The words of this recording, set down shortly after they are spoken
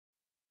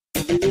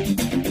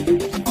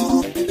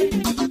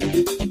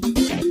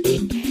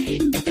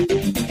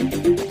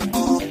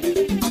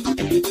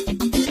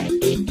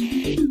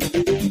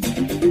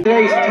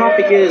Today's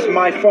topic is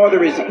my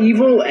father is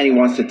evil and he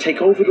wants to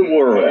take over the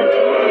world.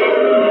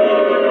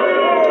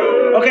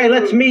 Okay,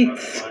 let's meet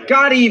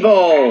Scott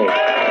Evil.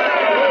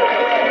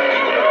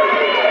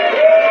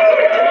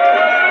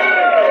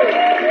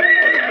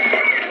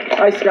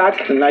 Hi,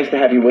 Scott. Nice to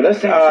have you with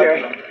us. Thanks,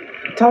 Jerry.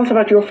 Tell us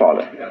about your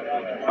father.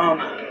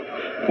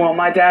 Well,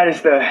 my dad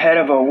is the head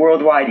of a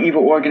worldwide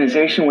evil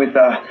organization with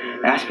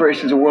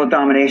aspirations of world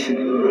domination.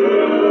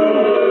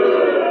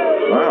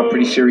 Wow,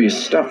 pretty serious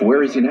stuff.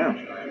 Where is he now?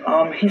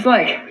 He's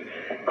like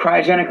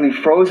cryogenically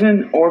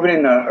frozen,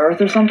 orbiting the Earth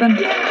or something.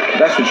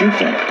 That's what you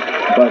think.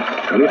 But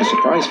we have a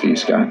surprise for you,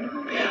 Scott.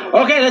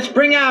 Okay, let's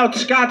bring out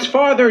Scott's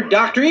father,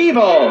 Dr.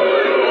 Evil.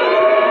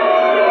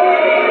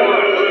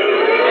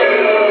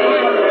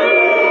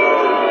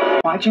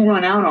 Why'd you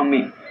run out on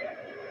me?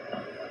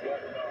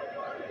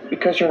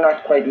 Because you're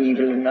not quite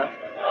evil enough.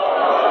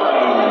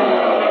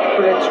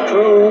 But it's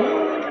true.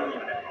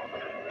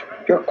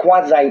 You're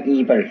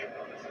quasi-evil.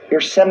 You're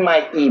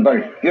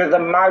semi-evil. You're the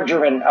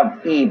margarine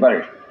of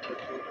evil.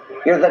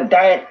 You're the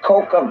Diet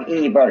Coke of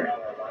evil.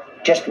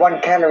 Just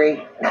 1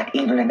 calorie, not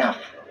evil enough.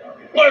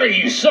 What are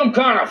you, some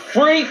kind of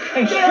freak?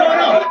 Hey, shut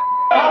up!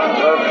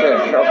 Okay,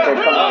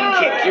 come on. I'll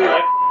kick you.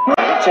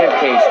 It's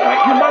okay,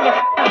 Scott. You mother...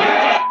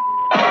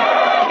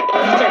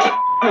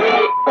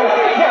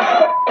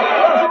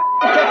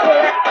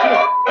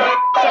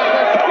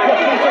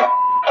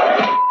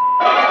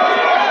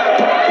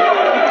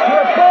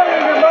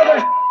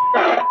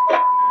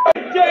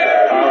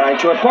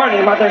 You're burning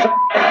your mother's... I'll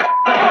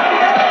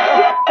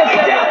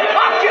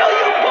kill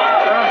you, Paul!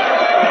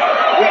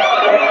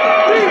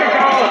 There you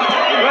go.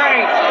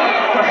 Right.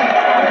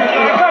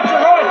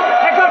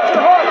 I got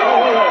your horn.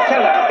 Oh,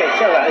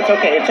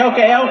 It's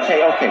okay.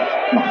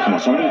 Come on.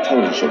 Somebody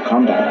told us, so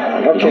calm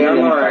down. Okay, I'm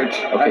all right.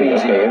 Okay,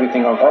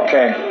 everything okay?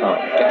 Okay. All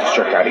right, get this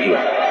jerk out of here.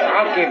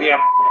 I'll give you a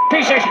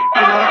piece of shit.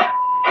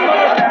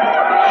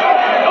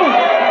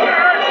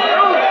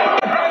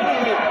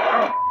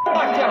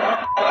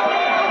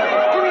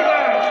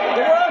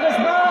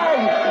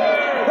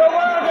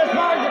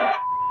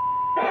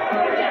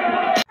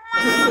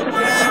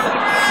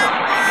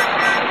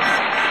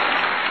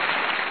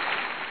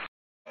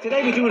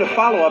 Today we're doing a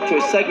follow-up to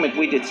a segment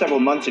we did several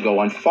months ago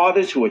on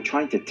fathers who are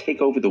trying to take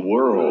over the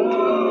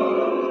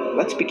world.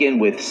 Let's begin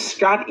with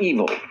Scott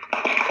Evil.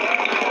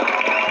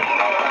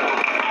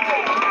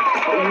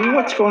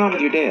 What's going on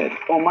with your dad?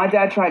 Well, my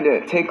dad tried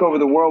to take over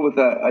the world with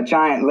a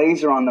giant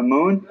laser on the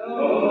moon.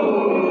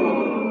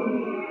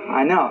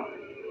 I know.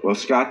 Well,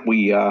 Scott,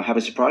 we have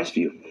a surprise for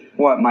you.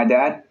 What, my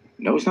dad?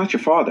 No, it's not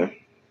your father.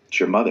 It's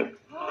your mother.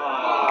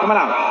 Come on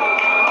out.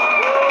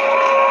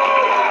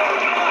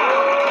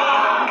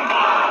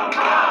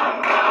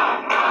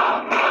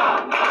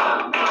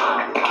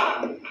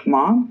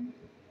 Mom?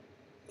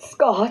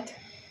 Scott,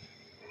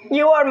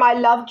 you are my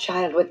love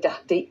child with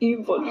Dr.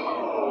 Evil.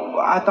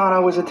 I thought I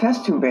was a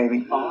test tube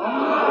baby.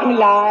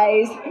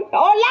 Lies.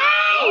 Oh,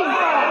 lies!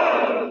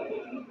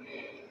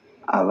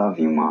 I love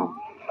you, Mom.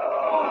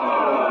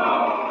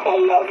 I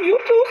love you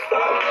too,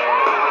 son.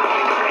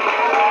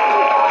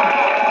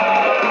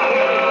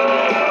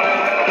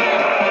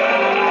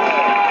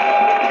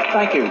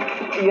 Thank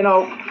you. You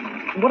know,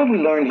 what have we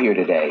learned here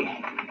today?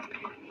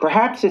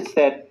 Perhaps it's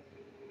that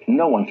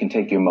no one can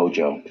take your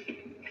mojo.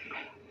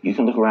 You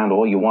can look around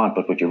all you want,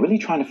 but what you're really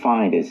trying to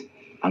find is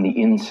on the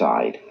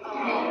inside.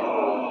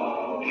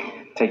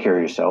 Take care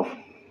of yourself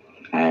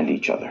and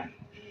each other.